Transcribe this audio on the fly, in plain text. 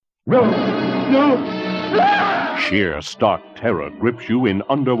Sheer stark terror grips you in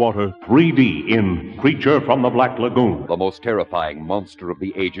underwater 3D in Creature from the Black Lagoon. The most terrifying monster of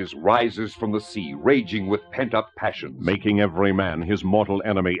the ages rises from the sea, raging with pent-up passions, Making every man his mortal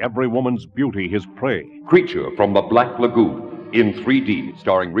enemy, every woman's beauty his prey. Creature from the Black Lagoon in 3D,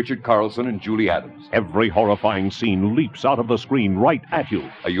 starring Richard Carlson and Julie Adams. Every horrifying scene leaps out of the screen right at you.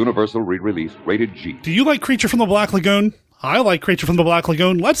 A Universal re-release, rated G. Do you like Creature from the Black Lagoon? I like Creature from the Black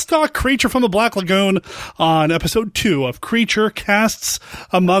Lagoon. Let's talk Creature from the Black Lagoon on episode 2 of Creature Casts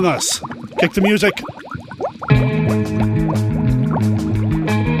Among Us. Kick the music.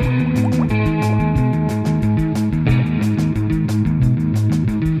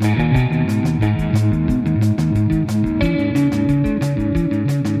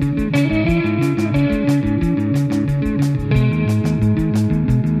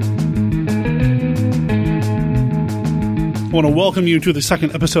 I want to welcome you to the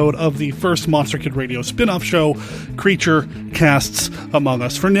second episode of the first Monster Kid Radio spin-off show, Creature Casts Among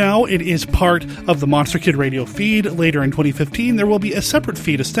Us. For now, it is part of the Monster Kid Radio feed. Later in 2015, there will be a separate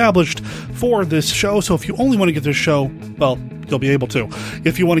feed established for this show, so if you only want to get this show, well, you'll be able to.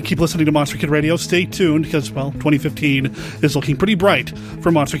 If you want to keep listening to Monster Kid Radio, stay tuned, because, well, 2015 is looking pretty bright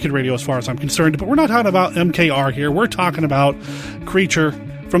for Monster Kid Radio as far as I'm concerned, but we're not talking about MKR here. We're talking about Creature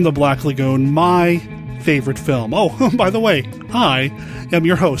from the Black Lagoon, my favorite film. Oh, by the way, I am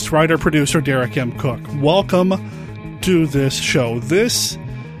your host, writer-producer Derek M. Cook. Welcome to this show. This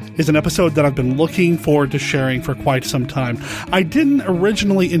is an episode that I've been looking forward to sharing for quite some time. I didn't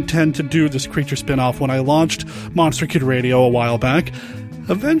originally intend to do this Creature spinoff when I launched Monster Kid Radio a while back.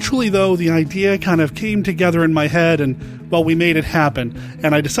 Eventually, though, the idea kind of came together in my head and, well, we made it happen.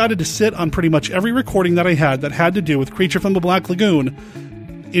 And I decided to sit on pretty much every recording that I had that had to do with Creature from the Black Lagoon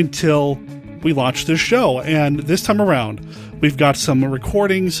until we launched this show. And this time around, we've got some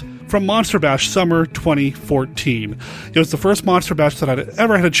recordings from Monster Bash Summer 2014. It was the first Monster Bash that I'd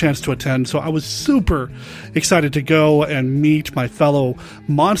ever had a chance to attend, so I was super excited to go and meet my fellow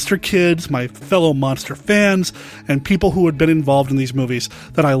Monster Kids, my fellow Monster fans, and people who had been involved in these movies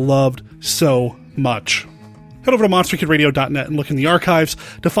that I loved so much. Head over to monsterkidradio.net and look in the archives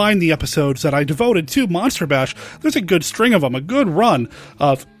to find the episodes that I devoted to Monster Bash. There's a good string of them, a good run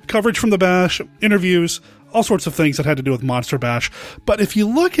of coverage from the Bash, interviews, all sorts of things that had to do with Monster Bash. But if you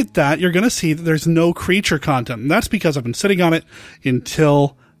look at that, you're going to see that there's no Creature content, and that's because I've been sitting on it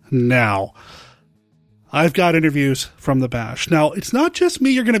until now. I've got interviews from the Bash. Now, it's not just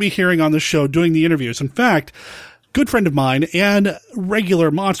me you're going to be hearing on this show doing the interviews. In fact, good friend of mine and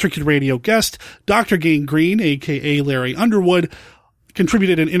regular Monster Kid Radio guest, Dr. Gang Green, a.k.a. Larry Underwood,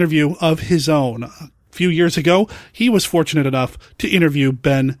 contributed an interview of his own. A few years ago, he was fortunate enough to interview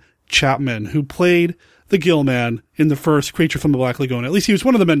Ben Chapman, who played the Gill Man in the first Creature from the Black Lagoon. At least he was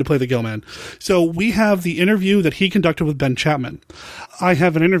one of the men to play the Gill Man. So we have the interview that he conducted with Ben Chapman. I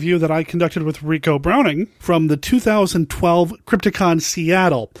have an interview that I conducted with Rico Browning from the 2012 Crypticon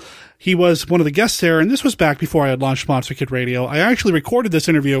Seattle. He was one of the guests there, and this was back before I had launched Monster Kid Radio. I actually recorded this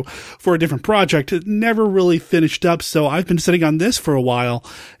interview for a different project. It never really finished up, so I've been sitting on this for a while,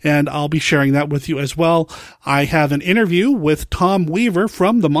 and I'll be sharing that with you as well. I have an interview with Tom Weaver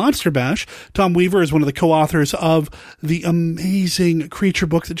from the Monster Bash. Tom Weaver is one of the co-authors of the amazing Creature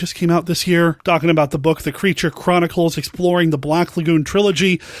book that just came out this year, talking about the book The Creature Chronicles, exploring the Black Lagoon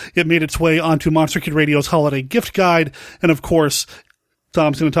trilogy. It made its way onto Monster Kid Radio's holiday gift guide, and of course,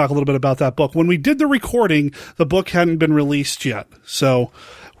 Tom's going to talk a little bit about that book. When we did the recording, the book hadn't been released yet. So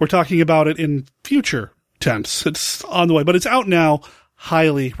we're talking about it in future tense. It's on the way, but it's out now.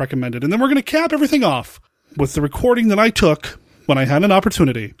 Highly recommended. And then we're going to cap everything off with the recording that I took when I had an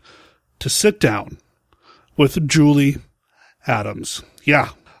opportunity to sit down with Julie Adams.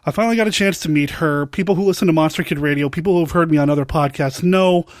 Yeah, I finally got a chance to meet her. People who listen to Monster Kid Radio, people who have heard me on other podcasts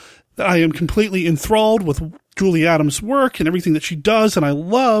know that I am completely enthralled with Julie Adams' work and everything that she does, and I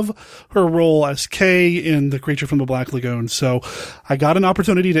love her role as Kay in The Creature from the Black Lagoon. So I got an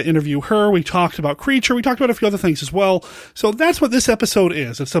opportunity to interview her. We talked about Creature. We talked about a few other things as well. So that's what this episode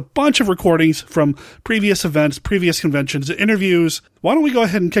is. It's a bunch of recordings from previous events, previous conventions, interviews. Why don't we go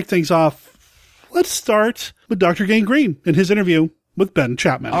ahead and kick things off? Let's start with Dr. Gang Green in his interview with Ben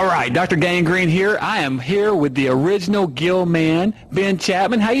Chapman. All right, Dr. Gang Green here. I am here with the original Gill Man, Ben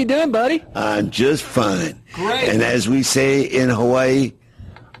Chapman. How you doing, buddy? I'm just fine. Great. And as we say in Hawaii,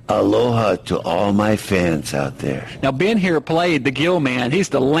 aloha to all my fans out there. Now, Ben here played the Gill Man. He's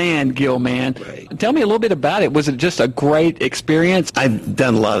the land Gill Man. Right. Tell me a little bit about it. Was it just a great experience? I've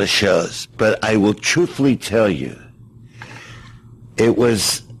done a lot of shows, but I will truthfully tell you, it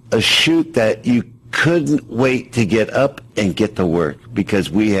was a shoot that you couldn't wait to get up and get to work because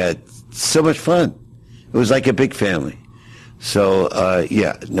we had so much fun. It was like a big family. So,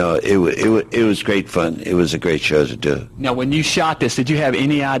 it was great fun. It was a great show to do. Now, when you shot this, did you have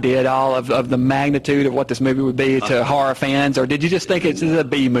any idea at all of the magnitude of what this movie would be to horror fans, or did you just think it's a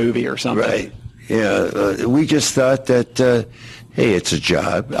B movie or something? Right. Yeah. We just thought that, hey, it's a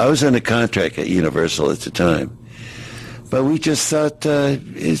job. I was on a contract at Universal at the time. But we just thought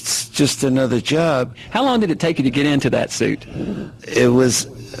it's just another job. How long did it take you to get into that suit? It was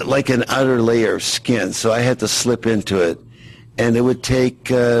like an outer layer of skin, so I had to slip into it. And it would take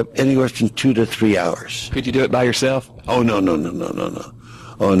anywhere from 2 to 3 hours. Could you do it by yourself? Oh, no.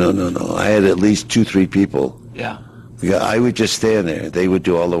 Oh, no. I had at least 2-3 people. Yeah. I would just stand there. They would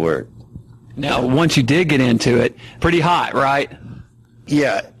do all the work. Now, once you did get into it, pretty hot, right?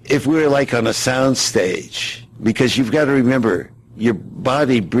 Yeah, if we were like on a sound stage, because you've got to remember, your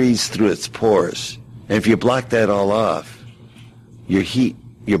body breathes through its pores. And if you block that all off,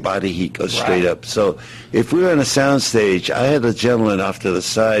 your body heat goes straight up. So if we were on a sound stage, I had a gentleman off to the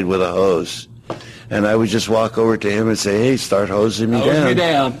side with a hose. And I would just walk over to him and say, hey, start hosing me down. Hose me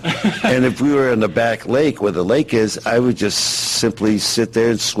down. And if we were in the back lake where the lake is, I would just simply sit there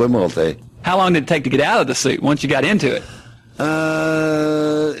and swim all day. How long did it take to get out of the suit once you got into it?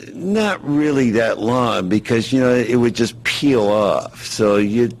 Not really that long because, it would just peel off. So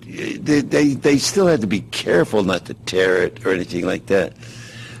they still had to be careful not to tear it or anything like that.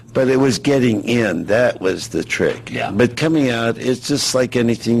 But it was getting in. That was the trick. Yeah. But coming out, it's just like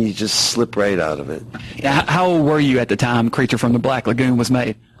anything. You just slip right out of it. Now, how old were you at the time Creature from the Black Lagoon was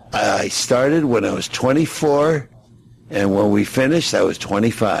made? I started when I was 24, and when we finished, I was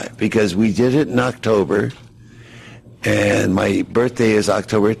 25, because we did it in October, and my birthday is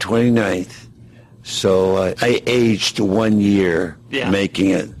October 29th. So I aged 1 year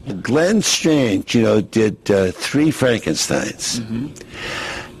making it. Glenn Strange, did 3 Frankensteins.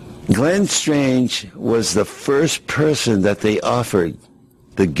 Mm-hmm. Glenn Strange was the first person that they offered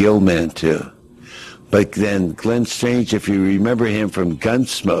the Gill Man to. But then Glenn Strange, if you remember him from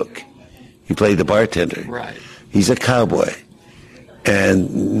Gunsmoke, he played the bartender. Right. He's a cowboy.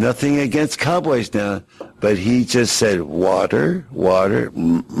 And nothing against cowboys now, but he just said, water,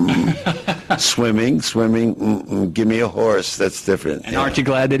 swimming, give me a horse. That's different. And aren't you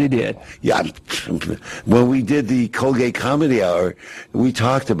glad that he did? Yeah. When we did the Colgate Comedy Hour, we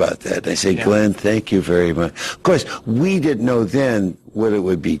talked about that. I said, Glenn, thank you very much. Of course, we didn't know then what it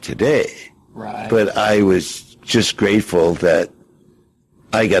would be today. Right. But I was just grateful that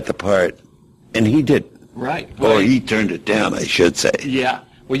I got the part, and he did. Right. Or he turned it down, I should say. Yeah.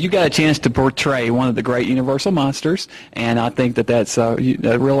 Well, you got a chance to portray one of the great Universal monsters, and I think that's a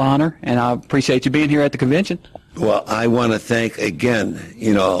real honor, and I appreciate you being here at the convention. Well, I want to thank, again,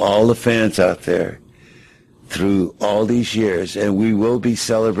 all the fans out there through all these years, and we will be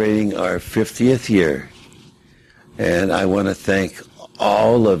celebrating our 50th year. And I want to thank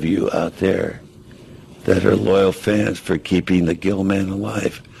all of you out there that are loyal fans for keeping the Gill Man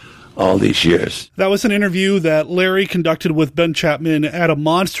alive all these years. That was an interview that Larry conducted with Ben Chapman at a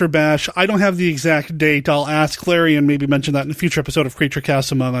Monster Bash. I don't have the exact date. I'll ask Larry and maybe mention that in a future episode of Creature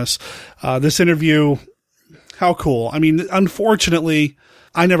Cast Among Us. This interview, how cool. I mean, unfortunately,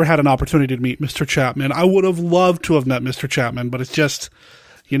 I never had an opportunity to meet Mr. Chapman. I would have loved to have met Mr. Chapman, but it's just,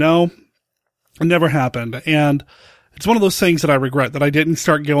 it never happened. And it's one of those things that I regret, that I didn't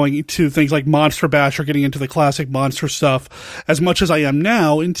start going to things like Monster Bash or getting into the classic monster stuff as much as I am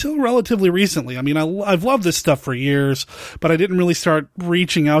now until relatively recently. I mean, I've loved this stuff for years, but I didn't really start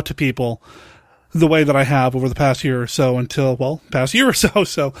reaching out to people the way that I have over the past year or so past year or so.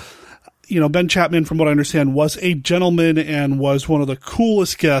 So, Ben Chapman, from what I understand, was a gentleman and was one of the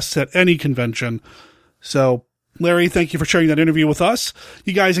coolest guests at any convention. So, Larry, thank you for sharing that interview with us.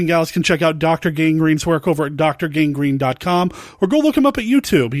 You guys and gals can check out Dr. Gangrene's work over at drgangrene.com, or go look him up at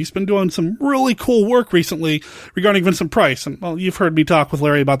YouTube. He's been doing some really cool work recently regarding Vincent Price. And, you've heard me talk with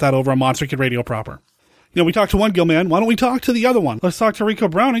Larry about that over on Monster Kid Radio proper. We talked to one Gill Man. Why don't we talk to the other one? Let's talk to Rico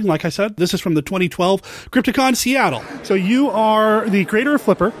Browning. Like I said, this is from the 2012 Crypticon Seattle. So you are the creator of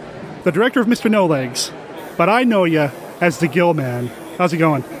Flipper, the director of Mr. No Legs, but I know you as the Gill Man. How's it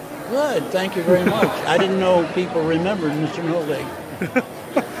going? Good, thank you very much. I didn't know people remembered Mr. No Leg.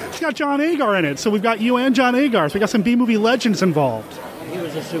 It's got John Agar in it, so we've got you and John Agar. So we got some B-movie legends involved. He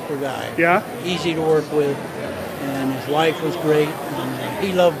was a super guy. Yeah? Easy to work with, and his wife was great. And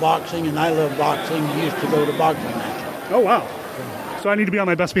he loved boxing, and I loved boxing. We used to go to boxing matches. Oh, wow. So I need to be on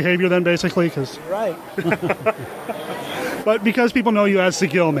my best behavior then, basically? Right. But because people know you as the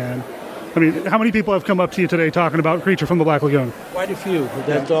Gill Man, I mean, how many people have come up to you today talking about Creature from the Black Lagoon? Quite a few, but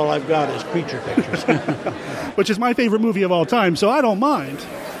that's all I've got is creature pictures. Which is my favorite movie of all time, so I don't mind.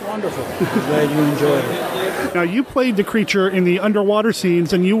 Wonderful. I'm glad you enjoyed it. Now, you played the creature in the underwater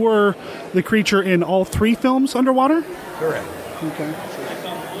scenes, and you were the creature in all 3 films underwater? Correct. Okay.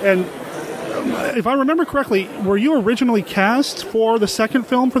 And if I remember correctly, were you originally cast for the second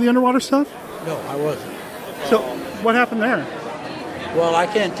film for the underwater stuff? No, I wasn't. So, what happened there? Well, I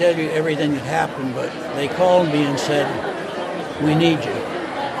can't tell you everything that happened, but they called me and said, "We need you."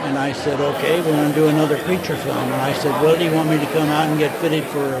 And I said, "Okay, we're going to do another creature film." And I said, "Well, do you want me to come out and get fitted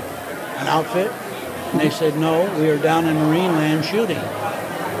for an outfit?" And they said, "No, we are down in Marineland shooting."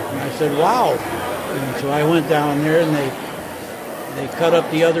 And I said, "Wow." And so I went down there, and they cut up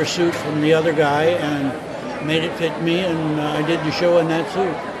the other suit from the other guy and made it fit me, and I did the show in that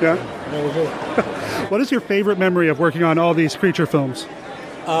suit. Yeah. That was it. What is your favorite memory of working on all these creature films?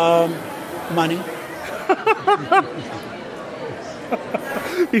 Money.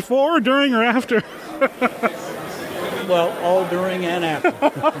 Before, during, or after? Well, all during and after.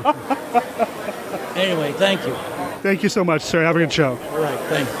 Anyway, thank you. Thank you so much, sir. Have a good show. All right,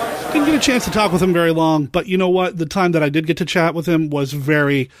 thanks. Didn't get a chance to talk with him very long, but you know what? The time that I did get to chat with him was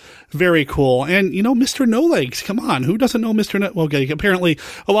very, very cool. And, you know, Mr. No Legs, come on. Who doesn't know Mr. No... Well, okay, apparently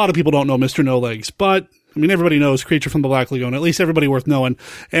a lot of people don't know Mr. No Legs, but... I mean, everybody knows Creature from the Black Lagoon, at least everybody worth knowing.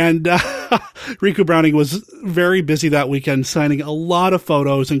 And Riku Browning was very busy that weekend signing a lot of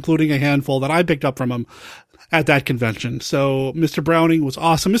photos, including a handful that I picked up from him at that convention. So Mr. Browning was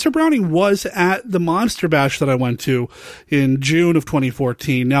awesome. Mr. Browning was at the Monster Bash that I went to in June of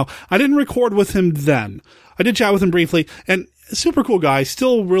 2014. Now, I didn't record with him then. I did chat with him briefly, and super cool guy,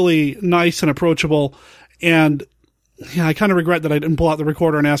 still really nice and approachable, and yeah, I kind of regret that I didn't pull out the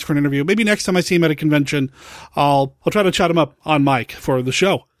recorder and ask for an interview. Maybe next time I see him at a convention, I'll try to chat him up on mic for the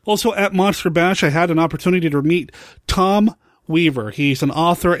show. Also at Monster Bash, I had an opportunity to meet Tom Weaver. He's an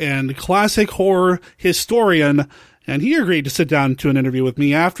author and classic horror historian, and he agreed to sit down to an interview with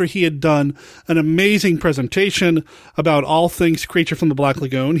me after he had done an amazing presentation about all things Creature from the Black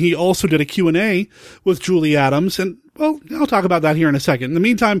Lagoon. He also did a Q&A with Julie Adams, and, well, I'll talk about that here in a second. In the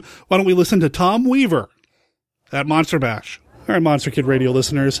meantime, why don't we listen to Tom Weaver at Monster Bash. All right, Monster Kid Radio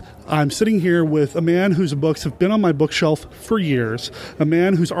listeners, I'm sitting here with a man whose books have been on my bookshelf for years, a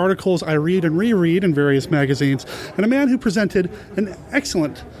man whose articles I read and reread in various magazines, and a man who presented an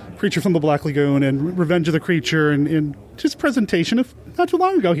excellent Creature from the Black Lagoon and Revenge of the Creature in his presentation of not too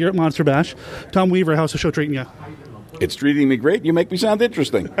long ago here at Monster Bash. Tom Weaver, how's the show treating you? It's treating me great. You make me sound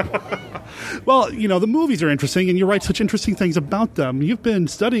interesting. Well, you know, the movies are interesting, and you write such interesting things about them. You've been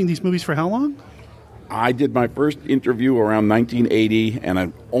studying these movies for how long? I did my first interview around 1980, and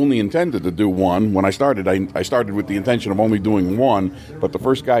I only intended to do one. When I started, I started with the intention of only doing one, but the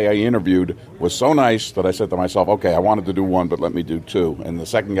first guy I interviewed was so nice that I said to myself, okay, I wanted to do one, but let me do two. And the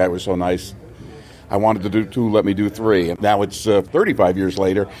second guy was so nice, I wanted to do two, let me do three. And now it's 35 years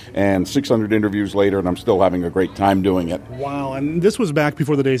later and 600 interviews later, and I'm still having a great time doing it. Wow, and this was back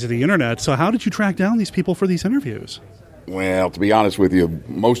before the days of the internet, so how did you track down these people for these interviews? Well, to be honest with you,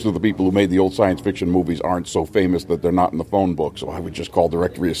 most of the people who made the old science fiction movies aren't so famous that they're not in the phone book, so I would just call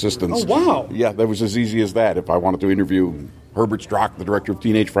directory assistants. Oh, wow. Yeah, that was as easy as that. If I wanted to interview Herbert Strock, the director of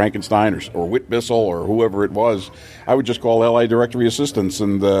Teenage Frankenstein, or Whit Bissell, or whoever it was, I would just call LA directory assistants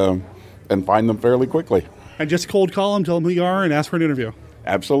and find them fairly quickly. And just cold call them, tell them who you are, and ask for an interview.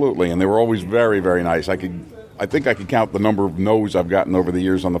 Absolutely, and they were always very, very nice. I think I could count the number of no's I've gotten over the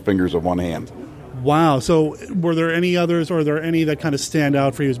years on the fingers of one hand. Wow. So were there any others, or are there any that kind of stand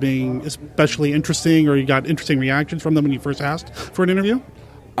out for you as being especially interesting, or you got interesting reactions from them when you first asked for an interview?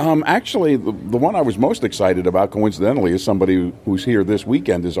 Actually, the one I was most excited about, coincidentally, is somebody who's here this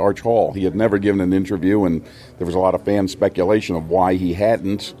weekend, is Arch Hall. He had never given an interview, and there was a lot of fan speculation of why he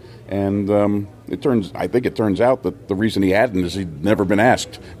hadn't. And I think it turns out that the reason he hadn't is he'd never been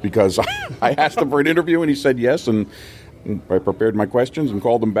asked, because I asked him for an interview, and he said yes, and I prepared my questions and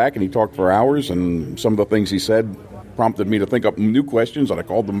called him back, and he talked for hours, and some of the things he said prompted me to think up new questions, and I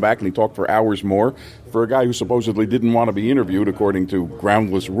called him back, and he talked for hours more. For a guy who supposedly didn't want to be interviewed, according to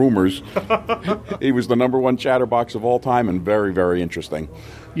groundless rumors, he was the number one chatterbox of all time, and very, very interesting.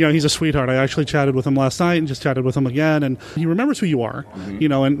 You know, he's a sweetheart. I actually chatted with him last night and just chatted with him again, and he remembers who you are, you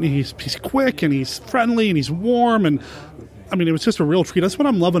know, and he's quick, and he's friendly, and he's warm, and I mean, it was just a real treat. That's what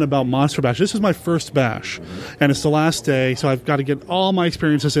I'm loving about Monster Bash. This is my first bash, and it's the last day, so I've got to get all my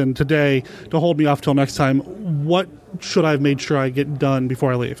experiences in today to hold me off till next time. What should I have made sure I get done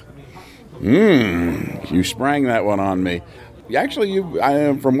before I leave? You sprang that one on me. Actually,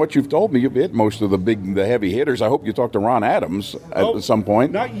 from what you've told me, you've hit most of the heavy hitters. I hope you talked to Ron Adams at some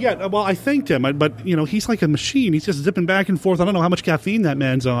point. Not yet. Well, I thanked him, but he's like a machine. He's just zipping back and forth. I don't know how much caffeine that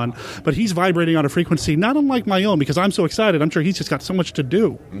man's on, but he's vibrating on a frequency not unlike my own because I'm so excited. I'm sure he's just got so much to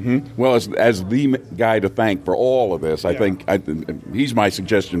do. Mm-hmm. Well, as the guy to thank for all of this, I think he's my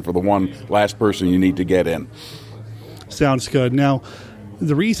suggestion for the one last person you need to get in. Sounds good. Now,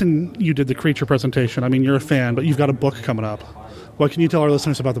 the reason you did the Creature presentation, I mean, you're a fan, but you've got a book coming up. What can you tell our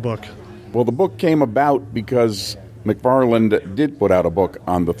listeners about the book? Well, the book came about because McFarlane did put out a book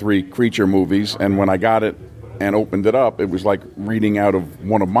on the 3 Creature movies, and when I got it and opened it up, it was like reading out of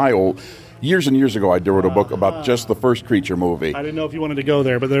one of my old... Years and years ago, I wrote a book about just the first Creature movie. I didn't know if you wanted to go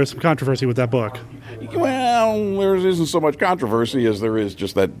there, but there's some controversy with that book. Well, there isn't so much controversy as there is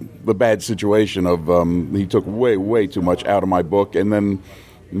just the bad situation of he took way too much out of my book, and then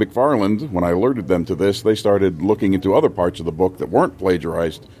McFarlane, when I alerted them to this, they started looking into other parts of the book that weren't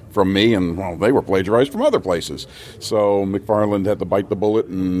plagiarized from me, and, well, they were plagiarized from other places. So McFarlane had to bite the bullet,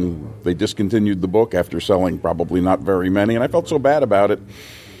 and they discontinued the book after selling probably not very many, and I felt so bad about it.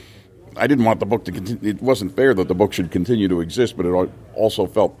 I didn't want the book to continue. It wasn't fair that the book should continue to exist, but it also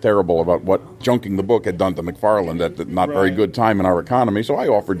felt terrible about what junking the book had done to McFarlane at not very good time in our economy, so I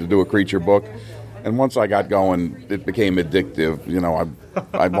offered to do a Creature book. And once I got going, it became addictive.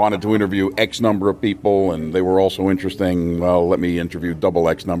 I wanted to interview X number of people, and they were also interesting. Well, let me interview double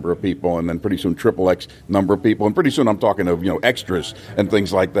X number of people, and then pretty soon triple X number of people. And pretty soon I'm talking of, extras and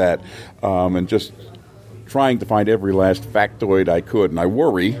things like that. And just trying to find every last factoid I could. And I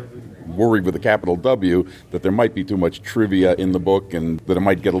worry with a capital W, that there might be too much trivia in the book and that it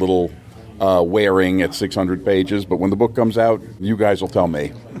might get a little wearing at 600 pages. But when the book comes out, you guys will tell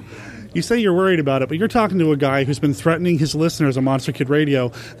me. You say you're worried about it, but you're talking to a guy who's been threatening his listeners on Monster Kid Radio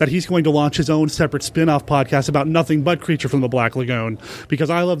that he's going to launch his own separate spin-off podcast about nothing but Creature from the Black Lagoon, because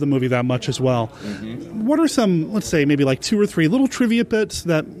I love the movie that much as well. Mm-hmm. What are some, let's say, maybe like 2 or 3 little trivia bits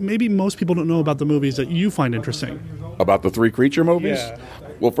that maybe most people don't know about the movies that you find interesting? About the 3 Creature movies? Yeah.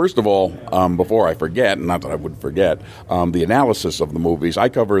 Well, first of all, before I forget, not that I would forget, the analysis of the movies. I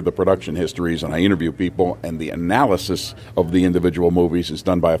cover the production histories and I interview people, and the analysis of the individual movies is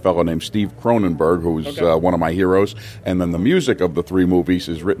done by a fellow named Steve Cronenberg, who's one of my heroes. And then the music of the 3 movies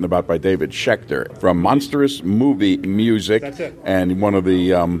is written about by David Schechter from Monstrous Movie Music. That's it. And one of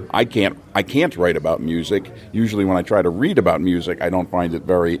the I can't write about music. Usually when I try to read about music, I don't find it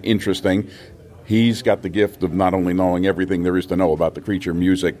very interesting. He's got the gift of not only knowing everything there is to know about the Creature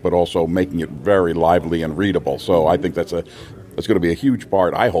music, but also making it very lively and readable. So I think that's going to be a huge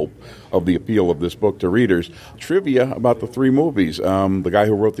part, I hope, of the appeal of this book to readers. Trivia about the 3 movies. The guy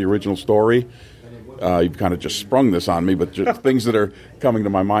who wrote the original story, you've kind of just sprung this on me, but just things that are coming to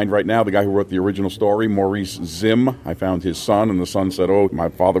my mind right now. The guy who wrote the original story, Maurice Zimm, I found his son, and the son said, my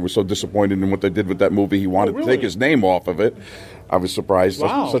father was so disappointed in what they did with that movie, he wanted to take his name off of it. I was surprised.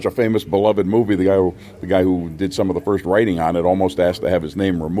 Wow. Such a famous, beloved movie. The guy who did some of the first writing on it almost asked to have his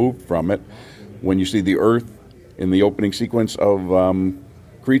name removed from it. When you see the Earth in the opening sequence of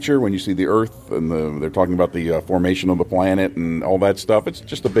Creature, when you see the Earth and they're talking about the formation of the planet and all that stuff, it's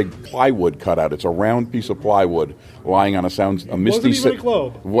just a big plywood cutout. It's a round piece of plywood lying on a misty... Wasn't even a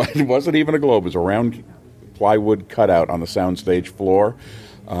globe. It wasn't even a globe. It was a round plywood cutout on the soundstage floor.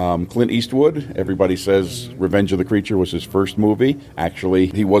 Clint Eastwood, everybody says Revenge of the Creature was his first movie. Actually,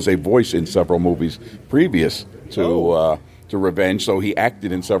 he was a voice in several movies previous to Revenge, so he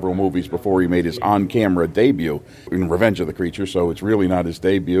acted in several movies before he made his on-camera debut in Revenge of the Creature, so it's really not his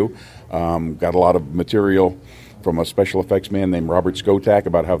debut. Got a lot of material from a special effects man named Robert Skotak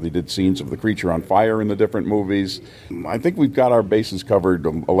about how they did scenes of the Creature on fire in the different movies. I think we've got our bases covered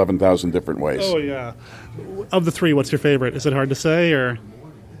 11,000 different ways. Oh, yeah. Of the 3, what's your favorite? Is it hard to say, or...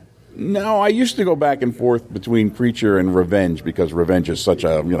 No, I used to go back and forth between Creature and Revenge because Revenge is such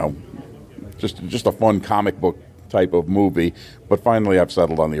a, just a fun comic book type of movie. But finally I've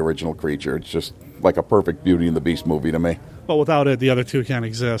settled on the original Creature. It's just like a perfect Beauty and the Beast movie to me. Well, without it, the other 2 can't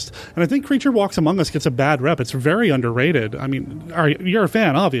exist. And I think Creature Walks Among Us gets a bad rep. It's very underrated. I mean, you're a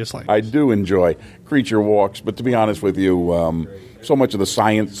fan, obviously. I do enjoy Creature Walks, but to be honest with you, so much of the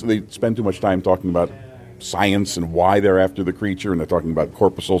science, they spend too much time talking about science and why they're after the creature, and they're talking about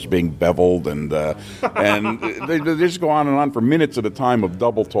corpuscles being beveled, and they just go on for minutes at a time of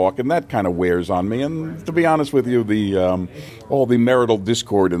double talk, and that kind of wears on me. And to be honest with you, all the marital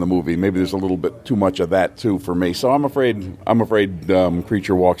discord in the movie, maybe there's a little bit too much of that too for me. So I'm afraid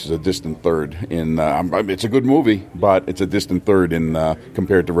Creature Walks is a distant third. It's a good movie, but it's a distant third in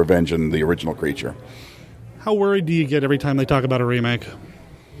compared to Revenge and the original Creature. How worried do you get every time they talk about a remake?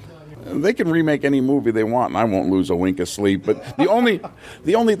 They can remake any movie they want, and I won't lose a wink of sleep. But the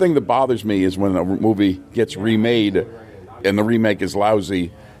only thing that bothers me is when a movie gets remade, and the remake is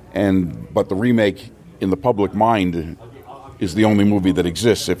lousy, but the remake in the public mind is the only movie that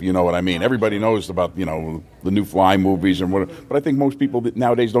exists, if you know what I mean. Everybody knows about, the new Fly movies and whatever, but I think most people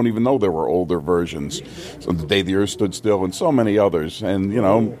nowadays don't even know there were older versions. So The Day the Earth Stood Still and so many others. And,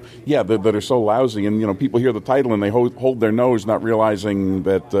 that are so lousy. And, people hear the title and they hold their nose, not realizing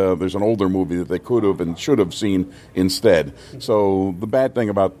that there's an older movie that they could have and should have seen instead. So the bad thing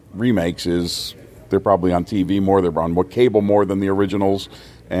about remakes is they're probably on TV more, they're on cable more than the originals,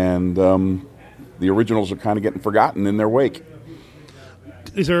 and the originals are kind of getting forgotten in their wake.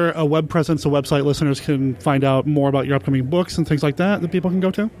 Is there a web presence, a website listeners can find out more about your upcoming books and things like that people can go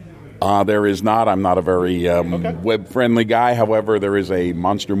to? There is not. I'm not a very web-friendly guy. However, there is a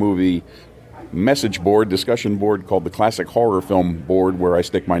monster movie message board, discussion board called the Classic Horror Film Board, where I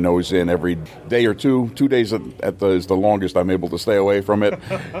stick my nose in every day or two. 2 days is the longest I'm able to stay away from it.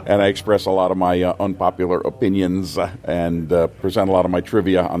 And I express a lot of my unpopular opinions and present a lot of my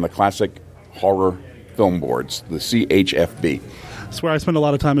trivia on the Classic Horror Film Boards, the CHFB. That's where I spend a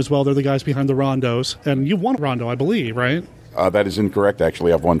lot of time as well. They're the guys behind the rondos. And you've won a rondo, I believe, right? That is incorrect,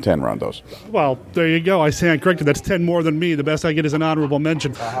 actually. I've won 10 rondos. Well, there you go. I stand corrected. That's 10 more than me. The best I get is an honorable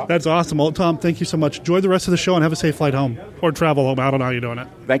mention. That's awesome. Well, Tom, thank you so much. Enjoy the rest of the show and have a safe flight home. Or travel home. I don't know how you're doing it.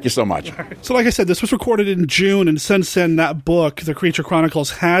 Thank you so much. So like I said, this was recorded in June, and since then, that book, The Creature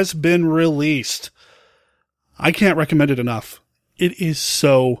Chronicles, has been released. I can't recommend it enough. It is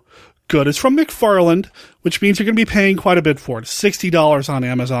so good. It's from McFarland, which means you're going to be paying quite a bit for it. $60 on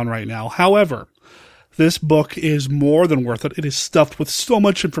Amazon right now. However, this book is more than worth it. It is stuffed with so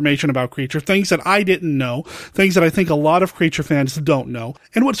much information about Creature, things that I didn't know, things that I think a lot of Creature fans don't know.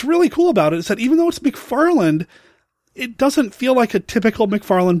 And what's really cool about it is that even though it's McFarland, it doesn't feel like a typical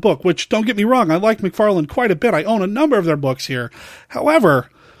McFarland book, which, don't get me wrong, I like McFarland quite a bit. I own a number of their books here. However,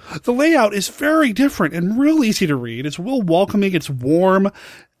 the layout is very different and real easy to read. It's real welcoming. It's warm.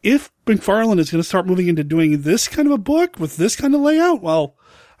 If McFarland is going to start moving into doing this kind of a book with this kind of layout, well,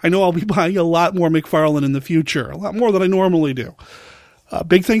 I know I'll be buying a lot more McFarland in the future, a lot more than I normally do.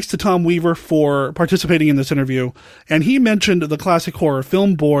 Big thanks to Tom Weaver for participating in this interview. And he mentioned the Classic Horror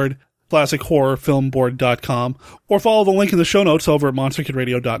Film Board, classichorrorfilmboard.com, or follow the link in the show notes over at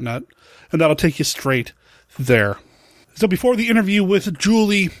monsterkidradio.net, and that'll take you straight there. So before the interview with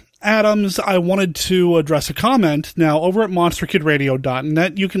Julie Adams, I wanted to address a comment. Now, over at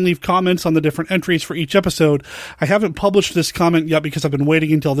monsterkidradio.net, you can leave comments on the different entries for each episode. I haven't published this comment yet because I've been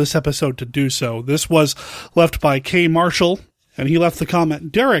waiting until this episode to do so. This was left by Kay Marshall, and he left the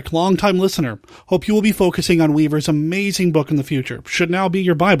comment, Derek, longtime listener, hope you will be focusing on Weaver's amazing book in the future. Should now be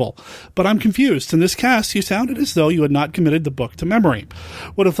your Bible. But I'm confused. In this cast, you sounded as though you had not committed the book to memory.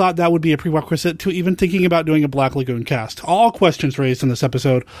 Would have thought that would be a prerequisite to even thinking about doing a Black Lagoon cast. All questions raised in this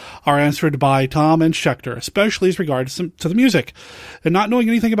episode are answered by Tom and Schechter, especially as regards to the music. And not knowing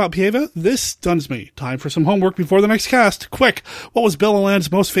anything about Pieva, this stuns me. Time for some homework before the next cast. Quick! What was Bill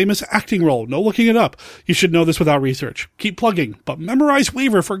Land's most famous acting role? No looking it up. You should know this without research. Keep plugging. But memorize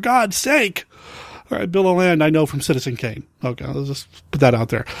Weaver, for God's sake. All right, Bill Land, I know from Citizen Kane. Okay, let's just put that out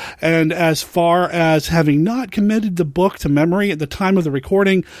there. And as far as having not committed the book to memory at the time of the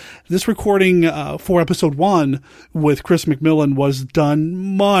recording, this recording for episode 1 with Chris McMillan was done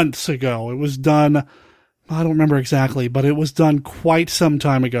months ago. It was done, I don't remember exactly, but it was done quite some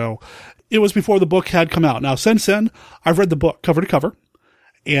time ago. It was before the book had come out. Now, since then, I've read the book cover to cover.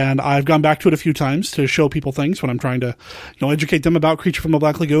 And I've gone back to it a few times to show people things when I'm trying to, educate them about Creature from the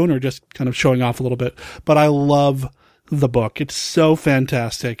Black Lagoon or just kind of showing off a little bit. But I love the book. It's so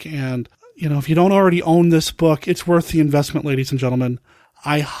fantastic. And, if you don't already own this book, it's worth the investment, ladies and gentlemen.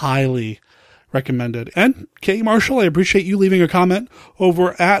 I highly recommend it. And Kay Marshall, I appreciate you leaving a comment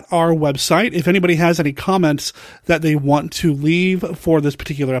over at our website. If anybody has any comments that they want to leave for this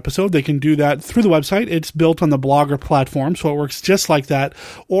particular episode, they can do that through the website. It's built on the Blogger platform, so it works just like that.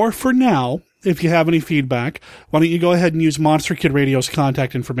 Or for now, if you have any feedback, why don't you go ahead and use Monster Kid Radio's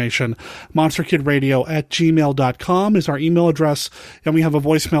contact information. monsterkidradio@gmail.com is our email address, and we have a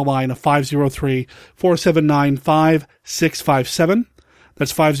voicemail line of 503-479-5657.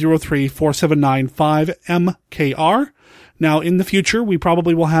 That's 503-479-5MKR. Now, in the future, we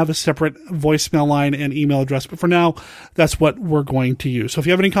probably will have a separate voicemail line and email address, but for now, that's what we're going to use. So if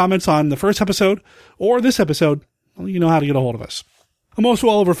you have any comments on the first episode or this episode, well, you know how to get a hold of us. I'm also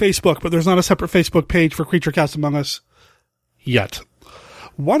all over Facebook, but there's not a separate Facebook page for Creature Cast Among Us yet.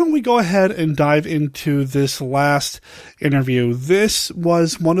 Why don't we go ahead and dive into this last interview? This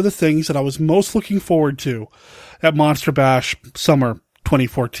was one of the things that I was most looking forward to at Monster Bash Summer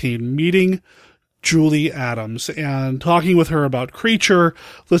 2014, meeting Julie Adams and talking with her about Creature,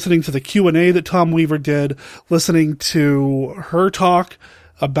 listening to the Q&A that Tom Weaver did, listening to her talk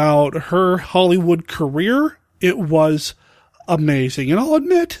about her Hollywood career. It was amazing. And I'll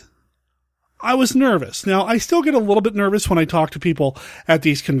admit, I was nervous. Now, I still get a little bit nervous when I talk to people at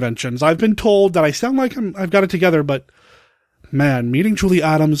these conventions. I've been told that I sound like I've got it together, but man, meeting Julie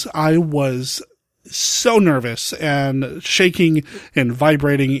Adams, I was so nervous and shaking and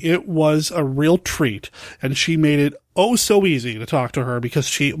vibrating. It was a real treat. And she made it oh so easy to talk to her because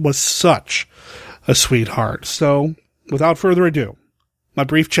she was such a sweetheart. So, without further ado, my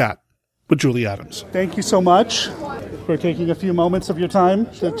brief chat with Julie Adams. Thank you so much for taking a few moments of your time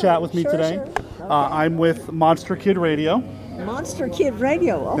to chat with me today. Sure. I'm with Monster Kid Radio. Monster Kid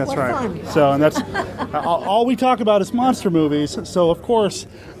Radio. Oh, that's what right. Fun. So, and that's all we talk about is monster movies. So, of course,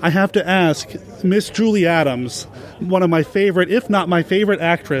 I have to ask Miss Julie Adams, one of my favorite, if not my favorite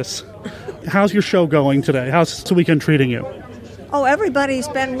actress. How's your show going today? How's the weekend treating you? Oh, everybody's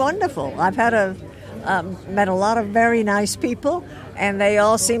been wonderful. I've had met a lot of very nice people, and they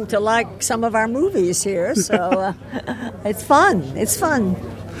all seem to like some of our movies here. So it's fun. It's fun.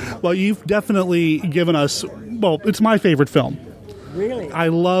 Well, you've definitely given us. Well, it's my favorite film. Really? I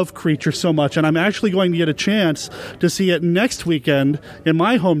love Creature so much, and I'm actually going to get a chance to see it next weekend in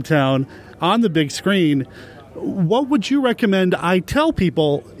my hometown on the big screen. What would you recommend I tell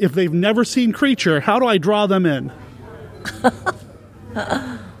people if they've never seen Creature? How do I draw them in?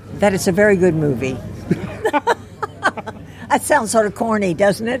 That it's a very good movie. That sounds sort of corny,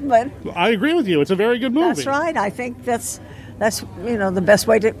 doesn't it? But I agree with you. It's a very good movie. That's right. I think that's the best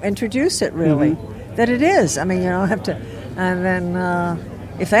way to introduce it, really. Mm-hmm. That it is. I mean, you don't have to. And then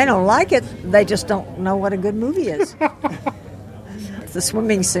if they don't like it, they just don't know what a good movie is. The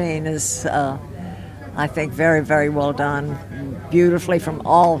swimming scene is, I think, very, very well done. Beautifully from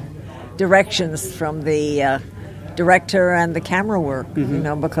all directions, from the director and the camera work,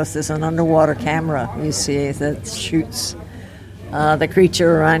 mm-hmm. Because there's an underwater camera, you see, that shoots the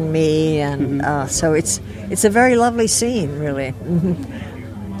creature on me. And mm-hmm. So it's a very lovely scene, really.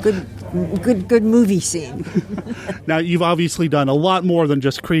 Good movie scene. Now, you've obviously done a lot more than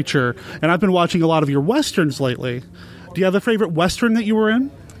just Creature, and I've been watching a lot of your Westerns lately. Do you have a favorite Western that you were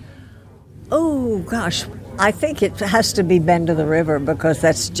in? Oh, gosh. I think it has to be Bend of the River, because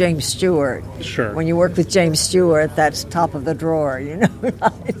that's James Stewart. Sure. When you work with James Stewart, that's top of the drawer,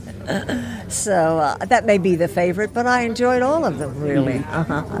 So that may be the favorite, but I enjoyed all of them, really.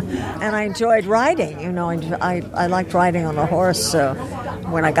 Uh-huh. And I enjoyed riding, I liked riding on a horse, so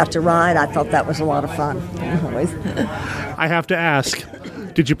when I got to ride, I thought that was a lot of fun. I have to ask,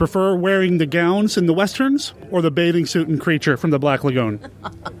 did you prefer wearing the gowns in the Westerns or the bathing suit in Creature from the Black Lagoon?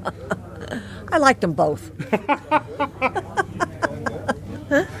 I liked them both.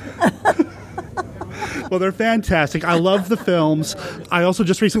 Well, they're fantastic. I love the films. I also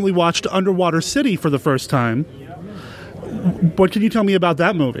just recently watched Underwater City for the first time. What can you tell me about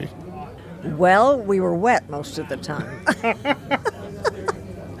that movie? Well, we were wet most of the time.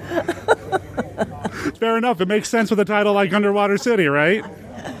 Fair enough. It makes sense with a title like Underwater City, right?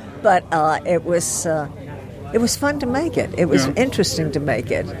 But it was fun to make it. It was interesting to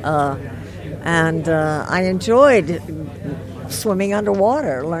make it. And I enjoyed swimming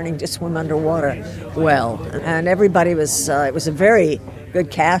underwater, learning to swim underwater well. And everybody was, it was a very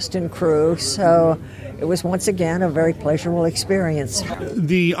good cast and crew, so it was once again a very pleasurable experience.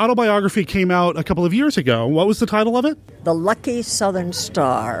 The autobiography came out a couple of years ago. What was the title of it? The Lucky Southern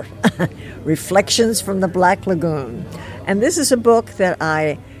Star, Reflections from the Black Lagoon. And this is a book that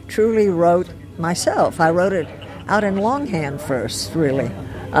I truly wrote myself. I wrote it out in longhand first, really.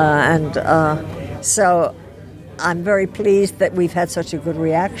 So I'm very pleased that we've had such a good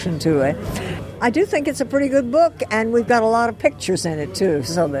reaction to it. I do think it's a pretty good book, and we've got a lot of pictures in it, too,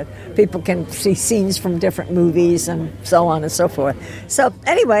 so that people can see scenes from different movies and so on and so forth. So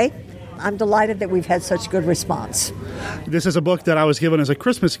anyway, I'm delighted that we've had such good response. This is a book that I was given as a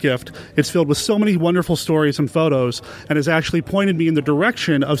Christmas gift. It's filled with so many wonderful stories and photos, and has actually pointed me in the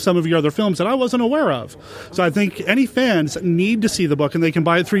direction of some of your other films that I wasn't aware of. So I think any fans need to see the book, and they can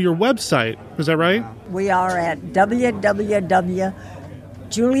buy it through your website. Is that right? We are at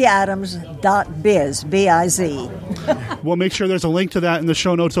www.julieadams.biz, B-I-Z. We'll make sure there's a link to that in the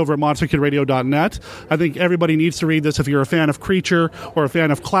show notes over at monsterkidradio.net. I think everybody needs to read this if you're a fan of Creature or a fan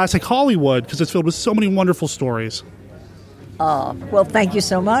of classic Hollywood, because it's filled with so many wonderful stories. Well, thank you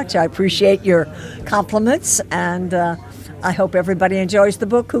so much. I appreciate your compliments, and I hope everybody enjoys the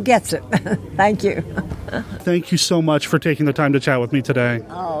book who gets it. Thank you. Thank you so much for taking the time to chat with me today.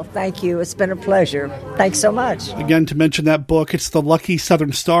 Oh, thank you. It's been a pleasure. Thanks so much. Again, to mention that book, it's The Lucky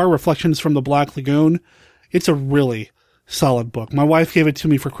Southern Star, Reflections from the Black Lagoon. It's a really solid book. My wife gave it to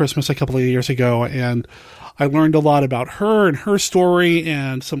me for Christmas a couple of years ago, and I learned a lot about her and her story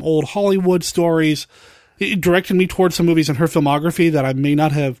and some old Hollywood stories. It directed me towards some movies in her filmography that I may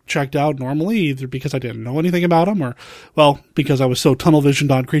not have checked out normally, either because I didn't know anything about them or, well, because I was so tunnel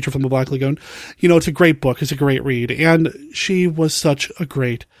visioned on Creature from the Black Lagoon. You know, it's a great book. It's a great read. And she was such a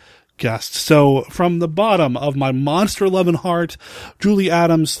great guest. So from the bottom of my monster-loving heart, Julie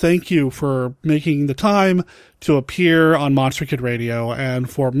Adams, thank you for making the time to appear on Monster Kid Radio and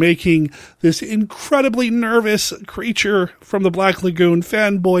for making this incredibly nervous Creature from the Black Lagoon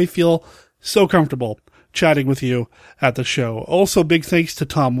fanboy feel so comfortable chatting with you at the show. Also, big thanks to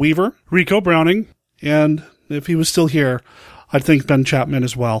Tom Weaver, Rico Browning, and if he was still here, I'd thank Ben Chapman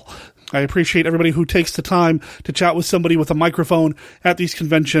as well. I appreciate everybody who takes the time to chat with somebody with a microphone at these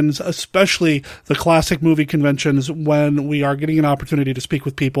conventions, especially the classic movie conventions, when we are getting an opportunity to speak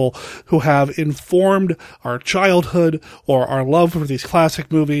with people who have informed our childhood or our love for these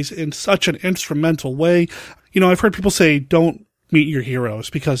classic movies in such an instrumental way. You know, I've heard people say, don't meet your heroes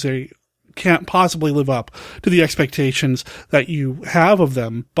because they can't possibly live up to the expectations that you have of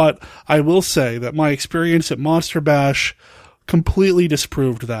them. But I will say that my experience at Monster Bash completely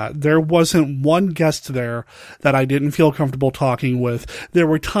disproved that. There wasn't one guest there that I didn't feel comfortable talking with. There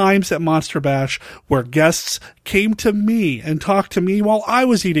were times at Monster Bash where guests came to me and talked to me while I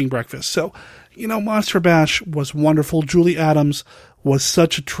was eating breakfast. So, you know, Monster Bash was wonderful. Julie Adams was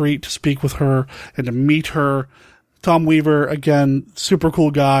such a treat to speak with her and to meet her. Tom Weaver, again, super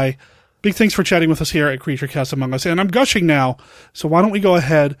cool guy. Big thanks for chatting with us here at Creature Cast Among Us. And I'm gushing now, so why don't we go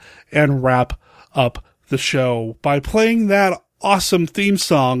ahead and wrap up the show by playing that awesome theme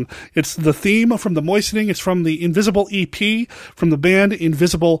song. It's the theme from The Moistening. It's from the Invisible EP from the band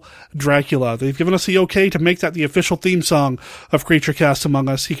Invisible Dracula. They've given us the okay to make that the official theme song of Creature Cast Among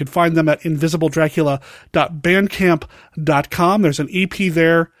Us. You can find them at invisibledracula.bandcamp.com. There's an EP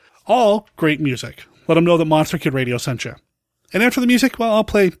there. All great music. Let them know that Monster Kid Radio sent you. And after the music, well, I'll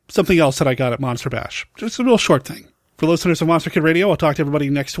play something else that I got at Monster Bash. Just a real short thing. For listeners of Monster Kid Radio, I'll talk to everybody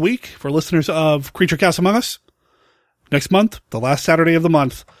next week. For listeners of Creature Cast Among Us, next month, the last Saturday of the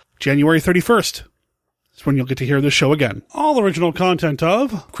month, January 31st, is when you'll get to hear this show again. All original content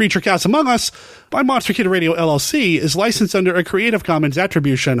of Creature Cast Among Us by Monster Kid Radio LLC is licensed under a Creative Commons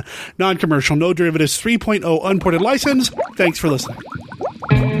Attribution, Non-Commercial, No Derivatives 3.0 Unported license. Thanks for listening.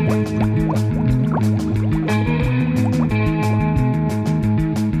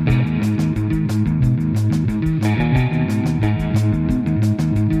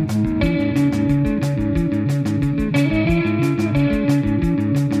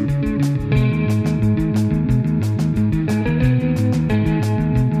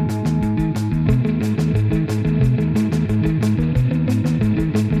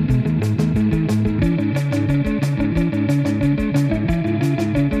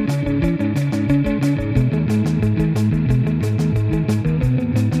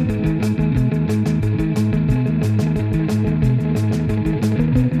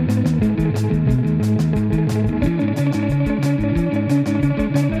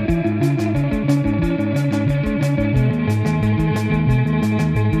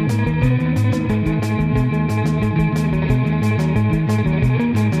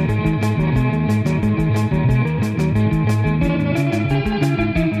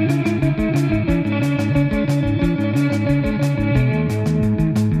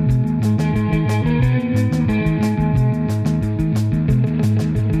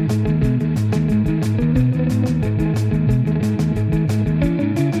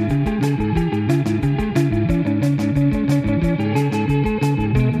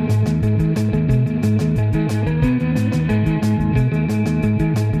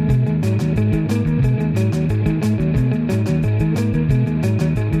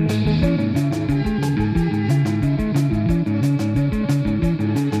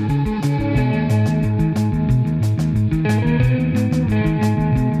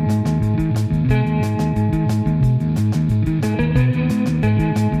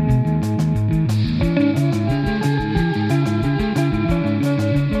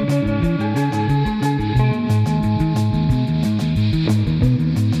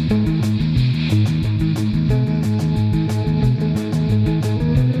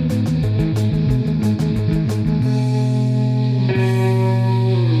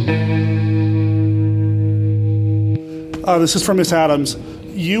 This is from Miss Adams.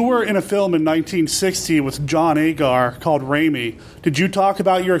 You were in a film in 1960 with John Agar called Raimi. Did you talk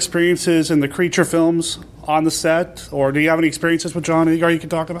about your experiences in the Creature films on the set, or do you have any experiences with John Agar you can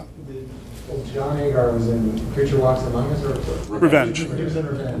talk about? John Agar was in Creature Walks Among Us, or Revenge. He was in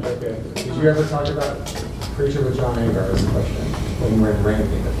Revenge. Okay. Did you ever talk about Creature with John Agar? Is the question. When you were in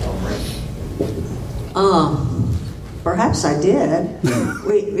Raimi, the film Raimi. Perhaps I did.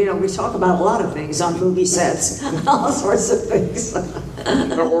 We talk about a lot of things on movie sets, all sorts of things.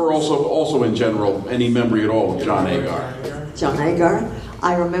 Or also in general, any memory at all of John Agar? John Agar.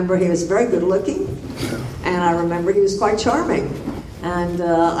 I remember he was very good looking, and I remember he was quite charming, and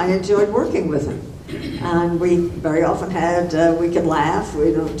I enjoyed working with him. And we very often we could laugh,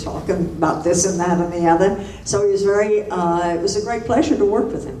 we were talking about this and that and the other. So he was it was a great pleasure to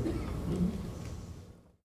work with him.